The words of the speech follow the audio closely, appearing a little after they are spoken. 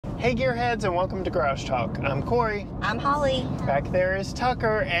Hey Gearheads, and welcome to Garage Talk. I'm Corey. I'm Holly. Back there is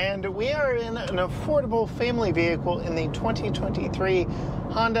Tucker, and we are in an affordable family vehicle in the 2023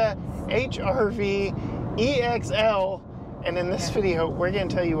 Honda HR-V EXL. And in this video, we're going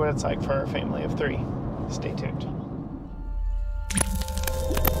to tell you what it's like for our family of three. Stay tuned.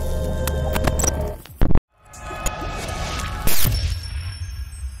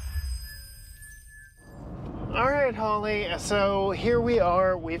 Alright, Holly, so here we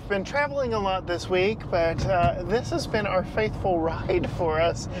are. We've been traveling a lot this week, but this has been our faithful ride for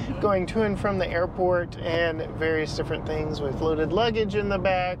us, going to and from the airport and various different things. We've loaded luggage in the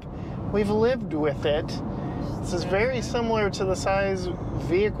back. We've lived with it. This is very similar to the size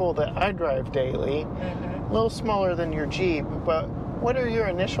vehicle that I drive daily. A little smaller than your Jeep, but what are your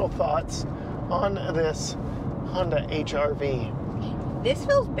initial thoughts on this Honda HR-V? This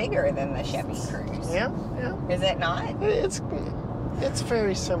feels bigger than the Chevy Cruze. Yeah. Is it not? It's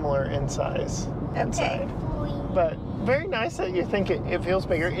very similar in size. Okay. Inside. But very nice that you think it feels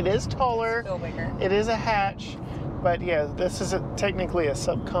bigger. It is taller. It's still bigger. It is a hatch. But yeah, this is technically a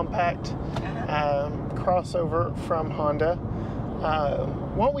subcompact crossover from Honda.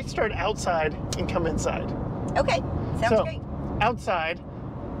 Why don't we start outside and come inside? Okay, sounds great. Outside,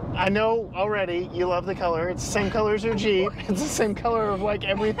 I know already you love the color. It's the same color as your Jeep. It's the same color of like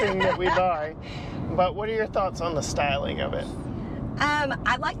everything that we buy. But what are your thoughts on the styling of it?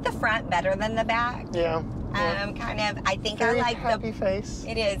 I like the front better than the back. Yeah. I think Very I like happy face.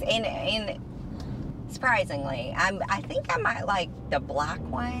 It is, and surprisingly, I think I might like the black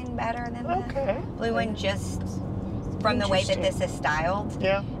one better than the blue one, just from the way that this is styled.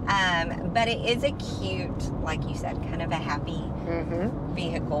 Yeah. But it is a cute, like you said, kind of a happy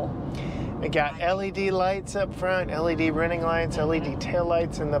vehicle. We got LED lights up front, LED running lights, LED tail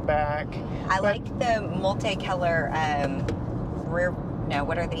lights in the back. I like the multicolor rear. No,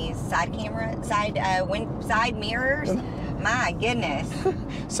 what are these? Side camera, side mirrors. My goodness.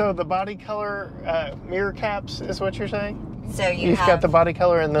 So the body color mirror caps is what you're saying? So you've got the body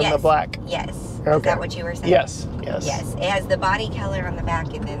color and then the black. Yes. Okay. Is that what you were saying? Yes. Yes. It has the body color on the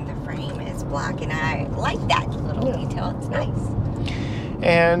back and then the frame is black, and I like that little detail. It's nice.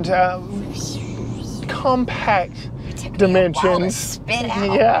 And compact dimensions. Spin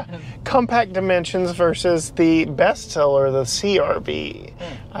out. Yeah. Compact dimensions versus the bestseller, the CR-V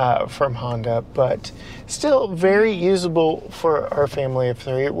from Honda, but still very usable for our family of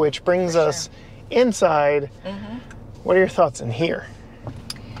three, which brings us inside. What are your thoughts in here?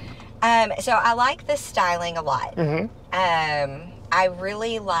 So I like the styling a lot. I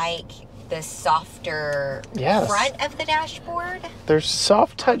really like the softer front of the dashboard. There's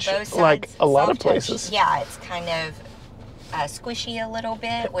soft touch like a lot of places. Yeah, it's kind of squishy a little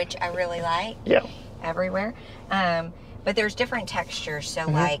bit, which I really like. Yeah. Everywhere. But there's different textures. So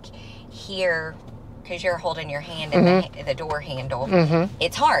like here, because you're holding your hand in the door handle,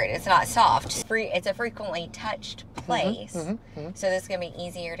 it's hard. It's not soft. It's a frequently touched place. So this is going to be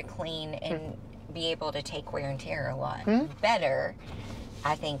easier to clean and be able to take wear and tear a lot better,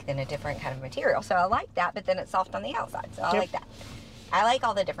 I think, than a different kind of material. So I like that, but then it's soft on the outside. So I like that. I like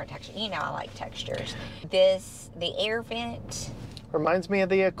all the different textures. You know, I like textures. The air vent reminds me of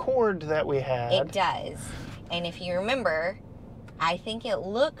the Accord that we had. It does. And if you remember, I think it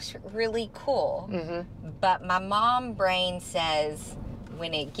looks really cool. But my mom brain says,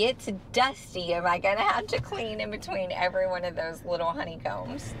 when it gets dusty, am I going to have to clean in between every one of those little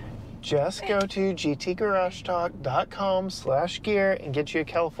honeycombs? Just go to gtgaragetalk.com/gear and get you a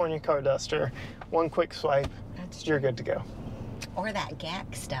California car duster. One quick swipe, you're good to go. Or that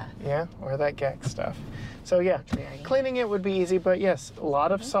GAC stuff. Yeah, or that GAC stuff. So yeah, cleaning it would be easy, but yes, a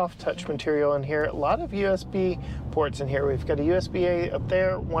lot of soft touch material in here, a lot of USB ports in here. We've got a USB-A up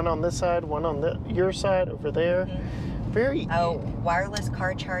there, one on this side, one on your side over there. Very wireless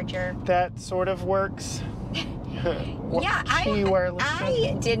car charger. That sort of works. Yeah,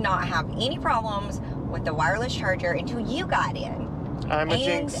 I did not have any problems with the wireless charger until you got in. I'm a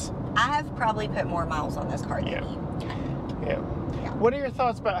jinx. I have probably put more miles on this car than you. Yeah. What are your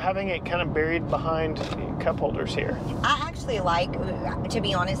thoughts about having it kind of buried behind cup holders here? I actually like, to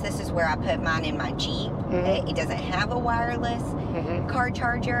be honest, this is where I put mine in my Jeep. It doesn't have a wireless car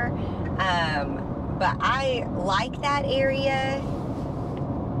charger, but I like that area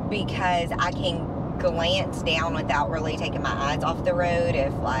because I can glance down without really taking my eyes off the road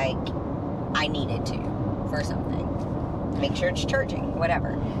if like I needed to for something. Make sure it's charging,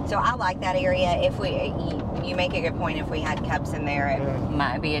 whatever. So I like that area. If you make a good point, if we had cups in there, it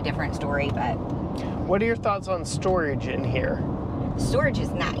might be a different story, but. What are your thoughts on storage in here? Storage is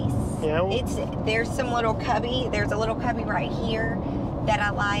nice. Yeah. There's some little cubby. There's a little cubby right here. that I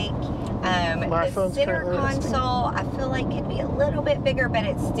like. The center console, I feel like could be a little bit bigger, but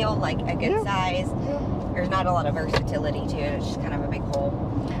it's still like a good size. Yeah. There's not a lot of versatility to it. It's just kind of a big hole.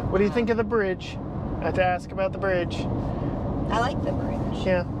 What do you think of the bridge? I have to ask about the bridge. I like the bridge.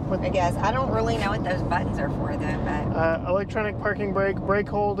 Yeah. I guess. I don't really know what those buttons are for, though. But electronic parking brake, brake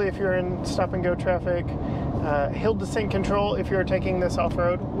hold if you're in stop and go traffic, hill descent control if you're taking this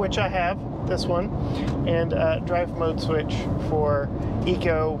off-road, which I have, this one, and drive mode switch for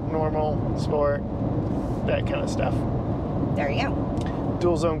eco, normal, sport, that kind of stuff. There you go.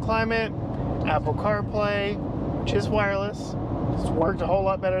 Dual zone climate, Apple CarPlay, which is wireless. It's worked a whole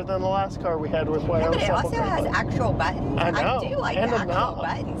lot better than the last car we had with wireless. Yeah, but it Apple also CarPlay. has actual buttons. I know. I do like the actual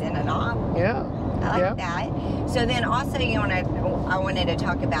buttons and a knob. Yeah. I like that. So then also I wanted to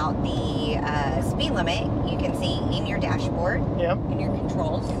talk about the speed limit. You can see in your dashboard. Yep. In your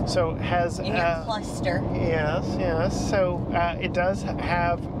controls. So it has in your cluster. Yes. So it does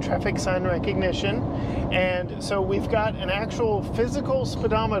have traffic sign recognition, and so we've got an actual physical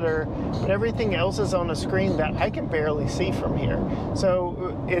speedometer, but everything else is on a screen that I can barely see from here.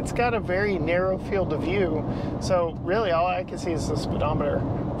 So it's got a very narrow field of view. So really, all I can see is the speedometer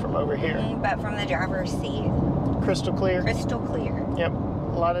from over here. But from the driver's seat. Crystal clear. Crystal clear. Yep.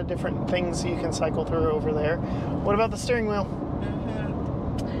 A lot of different things you can cycle through over there. What about the steering wheel?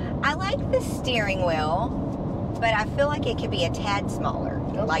 I like the steering wheel, but I feel like it could be a tad smaller,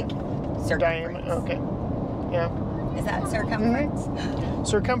 like circumference. Okay. Yeah. Is that circumference?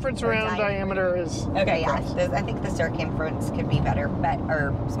 Circumference around diameter is. Okay, yeah. I think the circumference could be better,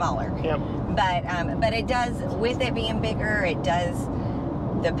 or smaller. Yep. But it does, with it being bigger, it does.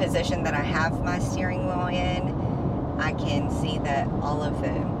 The position that I have my steering wheel in, I can see all of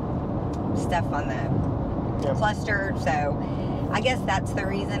the stuff on the cluster. So I guess that's the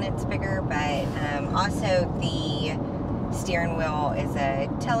reason it's bigger. But also the steering wheel is a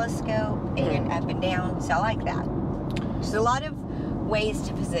telescope and up and down. So I like that. There's a lot of ways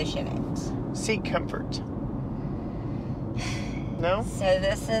to position it. Seat comfort. No? So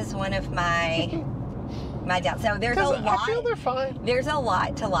this is one of my doubts. So there's a lot. I feel they're fine. There's a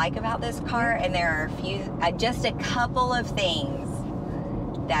lot to like about this car, and there are just a couple of things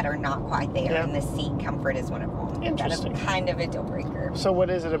that are not quite there, and the seat comfort is one of them. Interesting. That is kind of a deal breaker. So what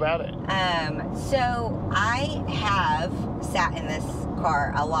is it about it? So I have sat in this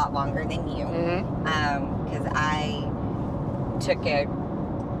car a lot longer than you, because I took a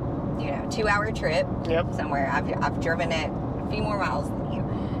 2-hour trip somewhere. I've driven it a few more miles than you.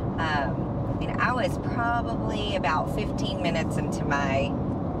 And I was probably about 15 minutes into my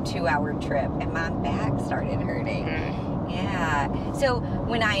 2-hour trip, and my back started hurting. Yeah. So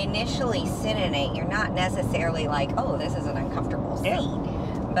when I initially sit in it, you're not necessarily like, oh, this is an uncomfortable seat.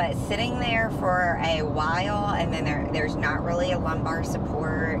 But sitting there for a while, and then there's not really a lumbar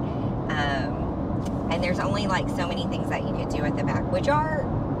support, and there's only like so many things that you could do at the back, which are,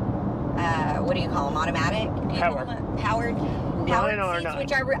 what do you call them, automatic? Powered seats,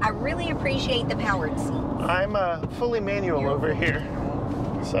 which I really appreciate the powered seats. I'm fully manual over here,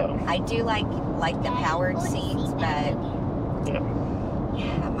 so. I do like the powered seats, but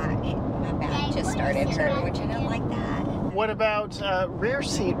my back just started hurting, which I don't like that. What about rear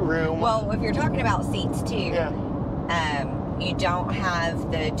seat room? Well, if you're talking about seats too, you don't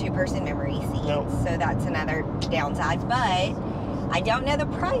have the 2-person memory seats, so that's another downside. But I don't know the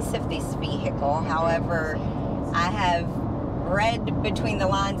price of this vehicle. However, I have read between the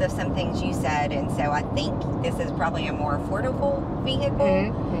lines of some things you said, and so I think this is probably a more affordable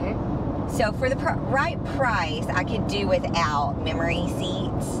vehicle. So for the right price, I could do without memory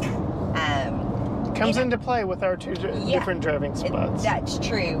seats. Comes into play with our two different driving spots. That's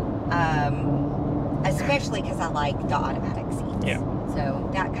true, especially because I like the automatic seats. Yeah. So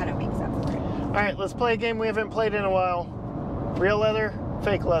that kind of makes up for it. All right, let's play a game we haven't played in a while. Real leather,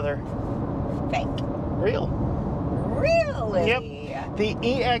 fake leather. Fake. Real. Really? Yep. The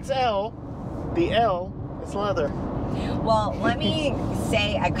EXL, the L, is leather. Well, let me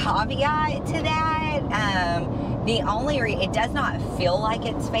say a caveat to that. It does not feel like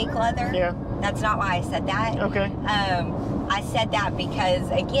it's fake leather. Yeah. That's not why I said that. Okay. I said that because,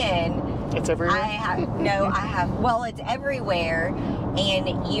 again, it's everywhere. Well, it's everywhere,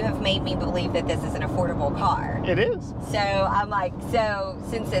 and you have made me believe that this is an affordable car. It is. So I'm like,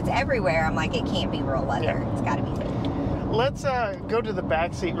 since it's everywhere, I'm like, it can't be real leather. Yeah. It's got to be fake. Let's go to the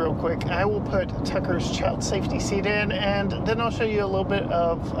back seat real quick. I will put Tucker's child safety seat in, and then I'll show you a little bit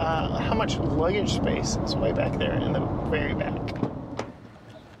of how much luggage space is way back there in the very back.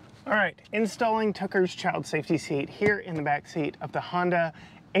 All right, installing Tucker's child safety seat here in the back seat of the Honda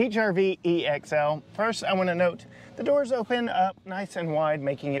HR-V EXL. First, I want to note The doors open up nice and wide,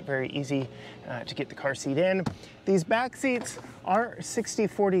 making it very easy to get the car seat in. These back seats are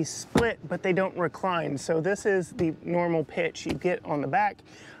 60-40 split, but they don't recline. So this is the normal pitch you get on the back.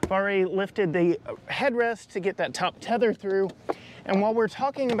 I've already lifted the headrest to get that top tether through. And while we're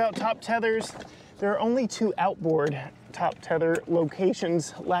talking about top tethers, there are only 2 outboard top tether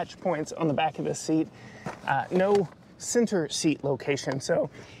locations, latch points on the back of the seat. No center seat location. So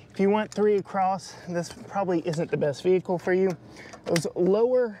if you want 3 across, this probably isn't the best vehicle for you. Those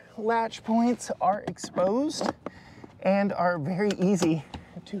lower latch points are exposed and are very easy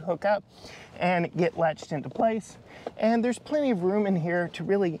to hook up and get latched into place. And there's plenty of room in here to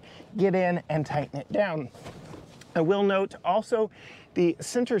really get in and tighten it down. I will note also the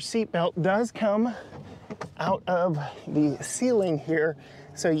center seat belt does come out of the ceiling here,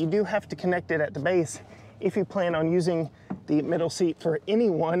 so you do have to connect it at the base if you plan on using the middle seat for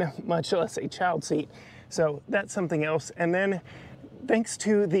anyone, much less a child seat. So that's something else. And then thanks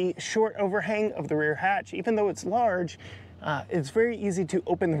to the short overhang of the rear hatch, even though it's large, it's very easy to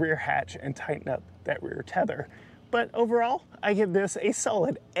open the rear hatch and tighten up that rear tether. But overall, I give this a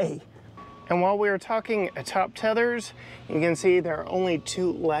solid A. And while we were talking top tethers, you can see there are only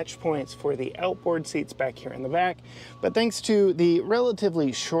 2 latch points for the outboard seats back here in the back. But thanks to the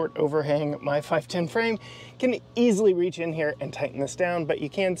relatively short overhang, my 510 frame can easily reach in here and tighten this down. But you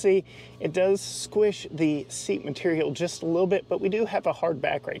can see it does squish the seat material just a little bit, but we do have a hard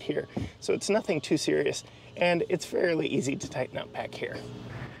back right here. So it's nothing too serious, and it's fairly easy to tighten up back here.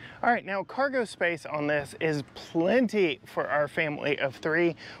 All right, now cargo space on this is plenty for our family of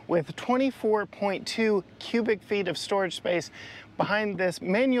 3 with 24.2 cubic feet of storage space behind this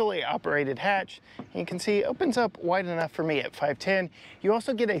manually operated hatch. You can see it opens up wide enough for me at 5'10". You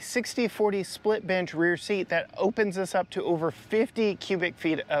also get a 60-40 split bench rear seat that opens this up to over 50 cubic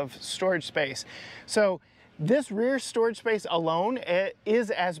feet of storage space. So this rear storage space alone is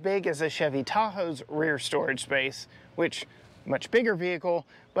as big as a Chevy Tahoe's rear storage space, which much bigger vehicle,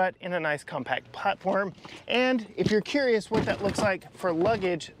 but in a nice compact platform. And if you're curious what that looks like for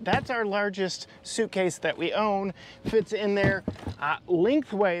luggage, that's our largest suitcase that we own. Fits in there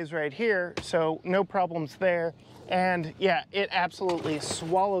lengthways right here, so no problems there. And yeah, it absolutely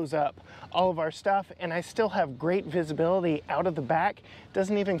swallows up all of our stuff, and I still have great visibility out of the back.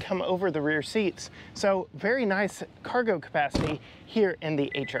 Doesn't even come over the rear seats. So very nice cargo capacity here in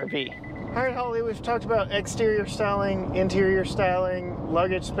the HRV. All right, Holly, we've talked about exterior styling, interior styling,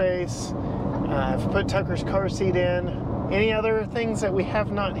 luggage space. I've put Tucker's car seat in. Any other things that we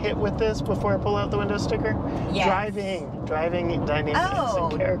have not hit with this before I pull out the window sticker? Yes. Driving dynamics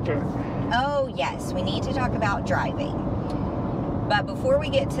and character. Oh, yes, we need to talk about driving. But before we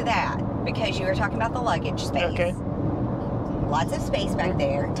get to that, because you were talking about the luggage space. Okay. Lots of space back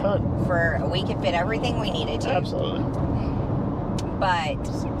there. Ton. We could fit everything we needed to. Absolutely. But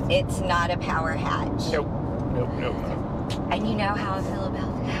it's not a power hatch. Nope. And you know how I feel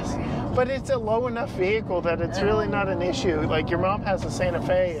about that. But it's a low enough vehicle that it's really not an issue. Like your mom has a Santa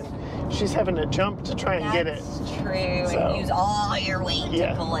Fe and she's having to jump to try and get it. That's true. And use all your weight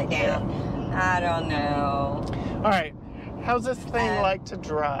to pull it down. Yeah. I don't know. All right. How's this thing like to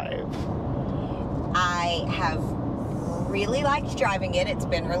drive? I have really liked driving it. It's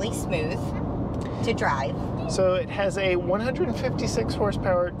been really smooth to drive. So it has a 156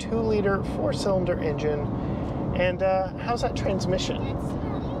 horsepower, 2-liter, 4-cylinder engine. And how's that transmission?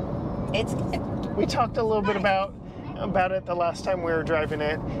 We talked a little bit about it the last time we were driving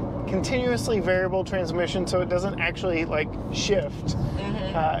it. Continuously variable transmission, so it doesn't actually like shift.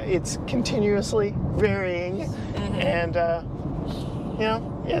 It's continuously varying, and you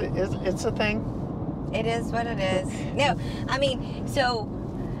know, it's a thing. It is what it is. No, I mean, so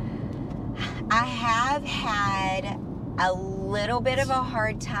I have had a little bit of a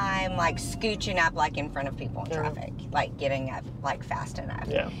hard time like scooching up like in front of people in traffic, like getting up like fast enough.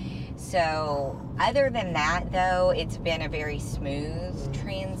 So other than that though, it's been a very smooth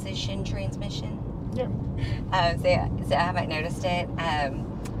transmission. So I haven't noticed it.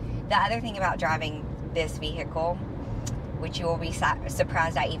 The other thing about driving this vehicle, which you will be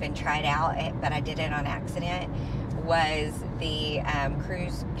surprised I even tried out, but I did it on accident, was the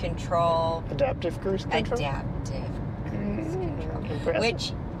cruise control. Adaptive cruise control? Adaptive cruise control. Impressive.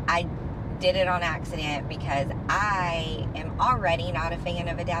 Which I did it on accident because I am already not a fan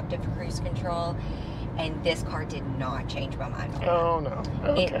of adaptive cruise control, and this car did not change my mind on it. Oh, no.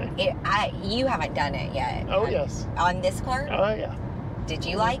 Okay. You haven't done it yet. Oh, yes. On this car? Oh, yeah. Did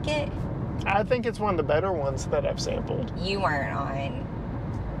you like it? I think it's one of the better ones that I've sampled. You weren't on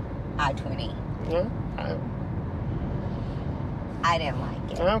I-20. Yeah? I didn't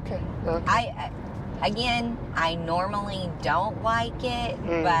like it. Okay. Again, I normally don't like it,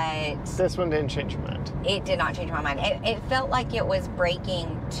 but this one didn't change your mind. It did not change my mind. It felt like it was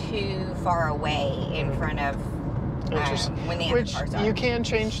braking too far away in front of when the other cars are. You can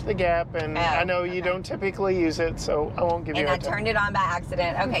change the gap, and I know you don't typically use it, so I won't give you a And I turned it on by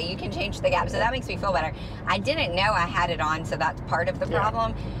accident. Okay, you can change the gap, so that makes me feel better. I didn't know I had it on, so that's part of the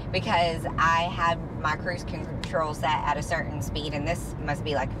problem, because I had my cruise control set at a certain speed, and this must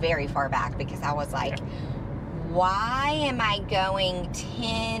be like very far back, because I was like, why am I going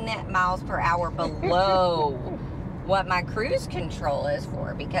 10 miles per hour below what my cruise control is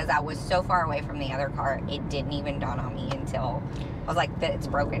for? Because I was so far away from the other car, it didn't even dawn on me until I was like, it's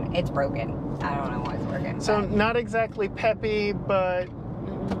broken. It's broken. I don't know what's working. So not exactly peppy, but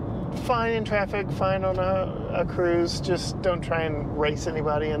fine in traffic, fine on a cruise. Just don't try and race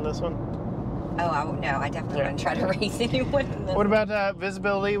anybody in this one. Oh, no, I definitely wouldn't try to race anyone in this. What about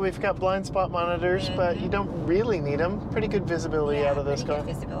visibility? We've got blind spot monitors, but you don't really need them. Pretty good visibility out of this car.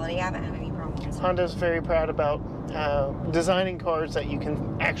 Good visibility. I haven't had any problems. Honda's very proud about designing cars that you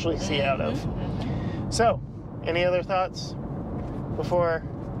can actually see out of. So, any other thoughts before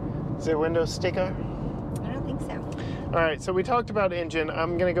the window sticker? I don't think so. All right, so we talked about engine.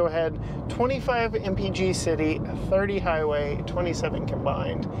 I'm going to go ahead. 25 MPG city, 30 highway, 27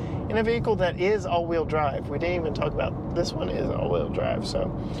 combined, in a vehicle that is all-wheel drive. We didn't even talk about this one is all-wheel drive,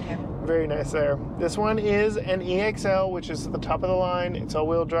 so very nice there. This one is an EXL, which is the top of the line. It's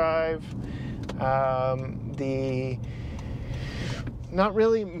all-wheel drive. Not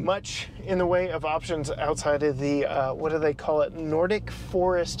really much in the way of options outside of the, what do they call it, Nordic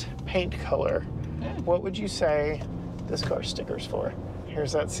Forest paint color. What would you say this car sticker's for?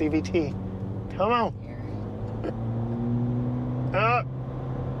 Here's that CVT. Come on.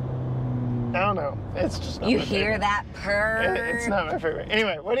 I don't know. It's just not you my hear favorite. That purr? It's not my favorite.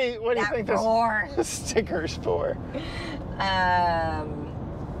 Anyway, what do you think this sticker's for?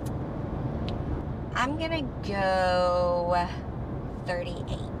 I'm gonna go 38.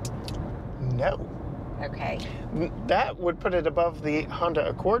 No. Okay. That would put it above the Honda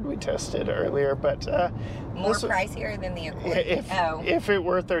Accord we tested earlier, but more pricier than the Accord. If it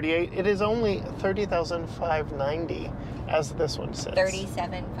were 38, it is only $30,590, as this one says.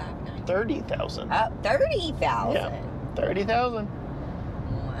 37,590. 30,000. 30,000. Yeah, 30,000.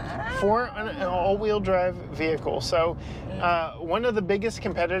 Wow. For an all-wheel drive vehicle. So one of the biggest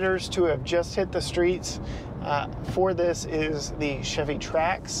competitors to have just hit the streets for this is the Chevy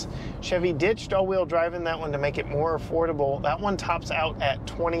Trax. Chevy ditched all-wheel drive in that one to make it more affordable. That one tops out at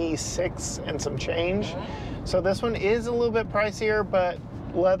 26 and some change. So this one is a little bit pricier, but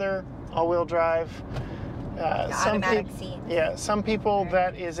leather, all-wheel drive. Automatic seats. Yeah, some people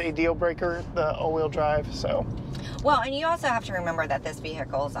that is a deal breaker, the all-wheel drive. So. Well, and you also have to remember that this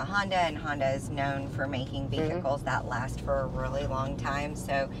vehicle is a Honda, and Honda is known for making vehicles that last for a really long time.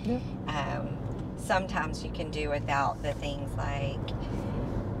 So sometimes you can do without the things like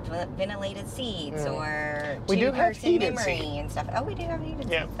ventilated seats or two-person memory and stuff. Oh, we do have heated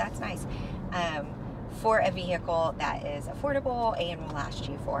seats. That's nice. For a vehicle that is affordable and will last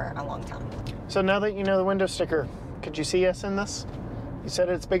you for a long time. So now that you know the window sticker, could you see us in this? You said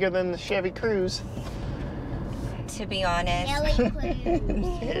it's bigger than the Chevy Cruze. To be honest, Nelly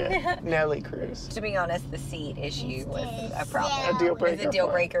Cruise. Nelly Cruise. To be honest, the seat issue was a problem. A deal breaker. It was a deal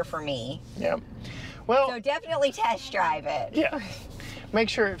breaker for me. Yeah. Well. So definitely test drive it. Yeah. Make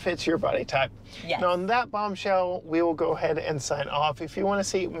sure it fits your body type. Yes. Now, on that bombshell, we will go ahead and sign off. If you want to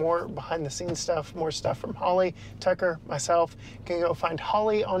see more behind-the-scenes stuff, more stuff from Holly, Tucker, myself, you can go find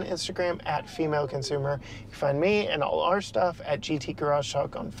Holly on Instagram at Female Consumer. You can find me and all our stuff at GT Garage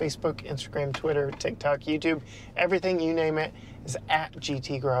Talk on Facebook, Instagram, Twitter, TikTok, YouTube. Everything, you name it, is at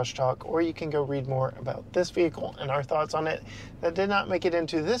GT Garage Talk. Or you can go read more about this vehicle and our thoughts on it that did not make it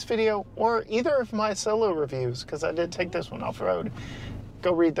into this video or either of my solo reviews, because I did take this one off-road.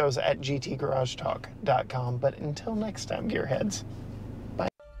 Go read those at gtgaragetalk.com. But until next time, gearheads, bye.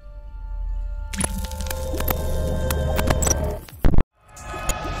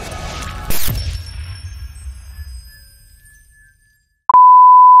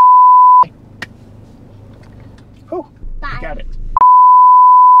 Whew, Bye. got it.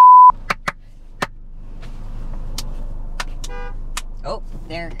 Oh,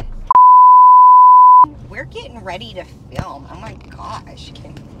 there. We're getting ready to film. Oh my gosh.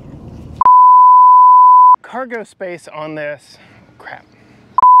 Cargo space on this, crap.